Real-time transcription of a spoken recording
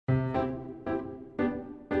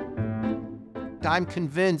I'm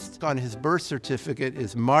convinced on his birth certificate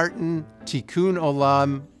is Martin Tikkun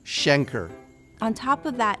Olam Schenker. On top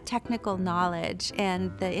of that technical knowledge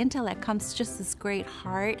and the intellect comes just this great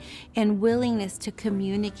heart and willingness to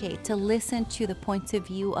communicate, to listen to the points of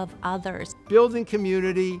view of others. Building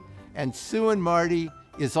community and Sue and Marty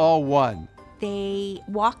is all one. They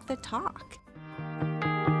walk the talk.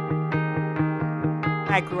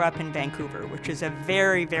 I grew up in Vancouver, which is a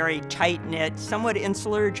very, very tight-knit, somewhat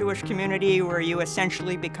insular Jewish community where you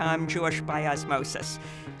essentially become Jewish by osmosis.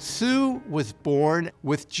 Sue was born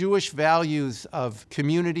with Jewish values of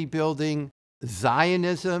community building,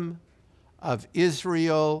 Zionism, of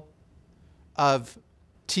Israel, of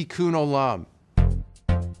Tikkun Olam.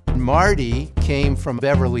 Marty came from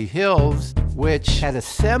Beverly Hills, which had a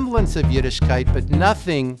semblance of Yiddishkeit, but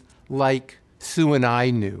nothing like Sue and I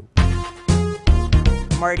knew.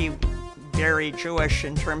 Marty, very Jewish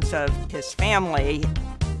in terms of his family,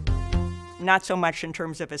 not so much in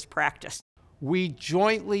terms of his practice. We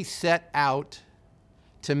jointly set out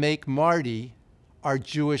to make Marty our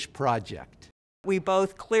Jewish project. We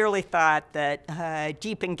both clearly thought that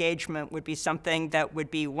deep engagement would be something that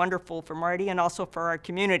would be wonderful for Marty and also for our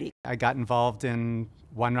community. I got involved in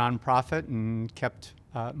one nonprofit and kept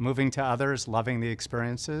moving to others, loving the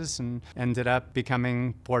experiences, and ended up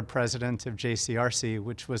becoming board president of JCRC,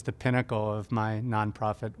 which was the pinnacle of my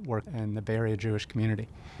nonprofit work in the Bay Area Jewish community.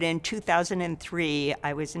 In 2003,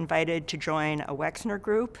 I was invited to join a Wexner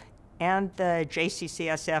group and the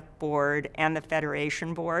JCCSF board and the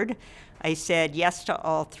Federation board. I said yes to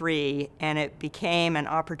all three, and it became an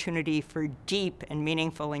opportunity for deep and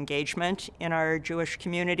meaningful engagement in our Jewish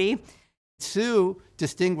community. Sue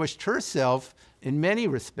distinguished herself in many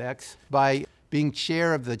respects by being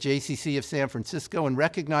chair of the JCC of San Francisco and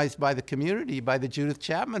recognized by the community by the Judith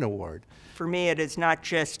Chapman Award. For me, it is not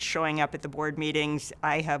just showing up at the board meetings.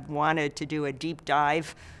 I have wanted to do a deep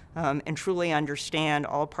dive and truly understand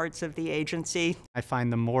all parts of the agency. I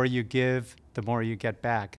find the more you give, the more you get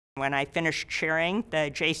back. When I finished chairing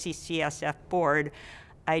the JCCSF board,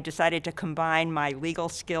 I decided to combine my legal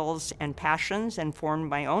skills and passions and formed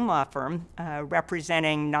my own law firm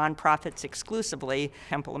representing nonprofits exclusively: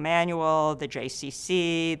 Temple Emanu-El, the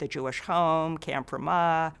JCC, the Jewish Home, Camp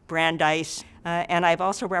Ramah, Brandeis. And I've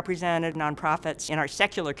also represented nonprofits in our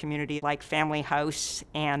secular community like Family House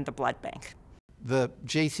and the Blood Bank. The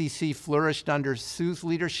JCC flourished under Sue's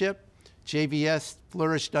leadership, JVS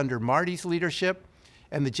flourished under Marty's leadership,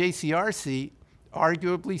 and the JCRC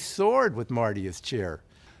arguably soared with Marty as chair.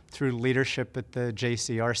 Through leadership at the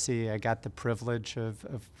JCRC, I got the privilege of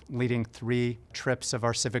leading 3 trips of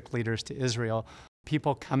our civic leaders to Israel.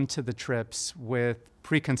 People come to the trips with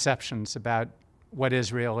preconceptions about what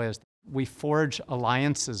Israel is. We forge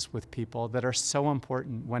alliances with people that are so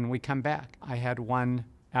important when we come back. I had one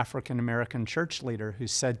African-American church leader who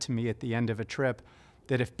said to me at the end of a trip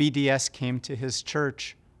that if BDS came to his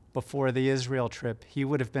church before the Israel trip, he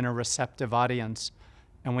would have been a receptive audience.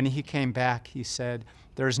 And when he came back, he said,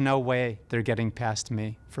 "There's no way they're getting past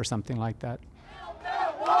me for something like that."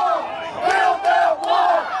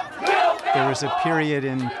 There was a period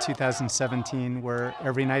in 2017 where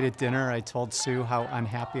every night at dinner I told Sue how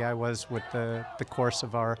unhappy I was with the course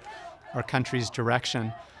of our country's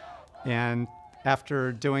direction. And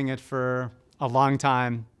after doing it for a long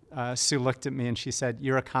time, Sue looked at me and she said,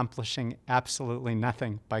 "You're accomplishing absolutely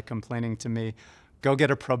nothing by complaining to me. Go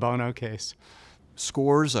get a pro bono case."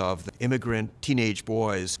 Scores of the immigrant teenage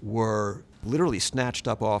boys were literally snatched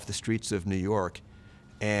up off the streets of New York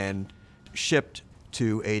and shipped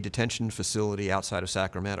to a detention facility outside of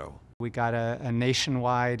Sacramento. We got a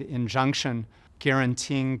nationwide injunction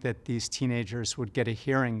guaranteeing that these teenagers would get a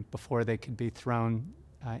hearing before they could be thrown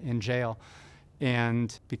in jail.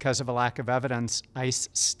 And because of a lack of evidence, ICE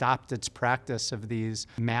stopped its practice of these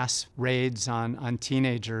mass raids on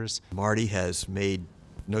teenagers. Marty has made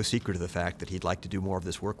no secret of the fact that he'd like to do more of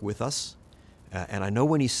this work with us. And I know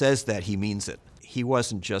when he says that, he means it. He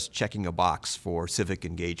wasn't just checking a box for civic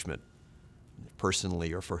engagement,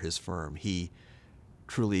 personally or for his firm. He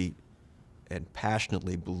truly and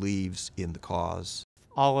passionately believes in the cause.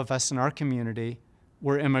 All of us in our community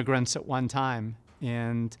were immigrants at one time,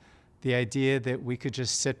 and the idea that we could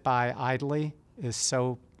just sit by idly is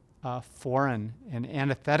so foreign and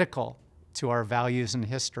antithetical to our values and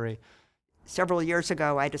history. Several years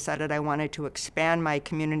ago, I decided I wanted to expand my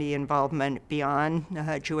community involvement beyond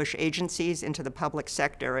Jewish agencies into the public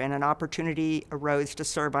sector, and an opportunity arose to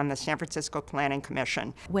serve on the San Francisco Planning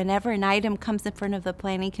Commission. Whenever an item comes in front of the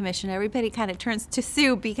Planning Commission, everybody kind of turns to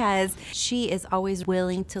Sue because she is always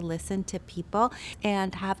willing to listen to people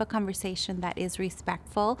and have a conversation that is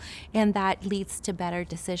respectful and that leads to better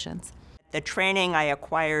decisions. The training I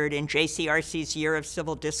acquired in JCRC's Year of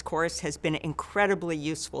Civil Discourse has been incredibly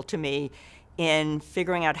useful to me in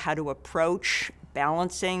figuring out how to approach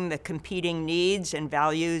balancing the competing needs and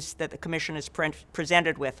values that the Commission is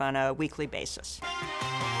presented with on a weekly basis.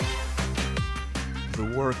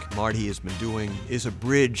 The work Marty has been doing is a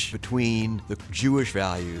bridge between the Jewish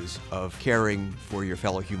values of caring for your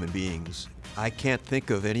fellow human beings. I can't think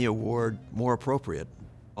of any award more appropriate.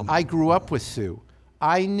 I grew up with Sue.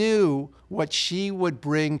 I knew what she would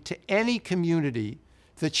bring to any community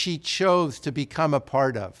that she chose to become a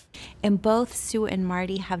part of. And both Sue and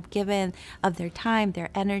Marty have given of their time, their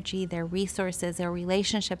energy, their resources, their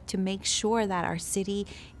relationship to make sure that our city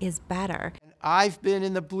is better. And I've been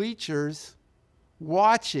in the bleachers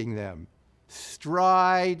watching them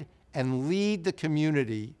stride and lead the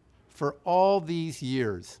community for all these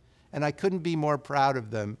years. And I couldn't be more proud of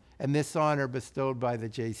them and this honor bestowed by the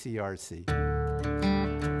JCRC.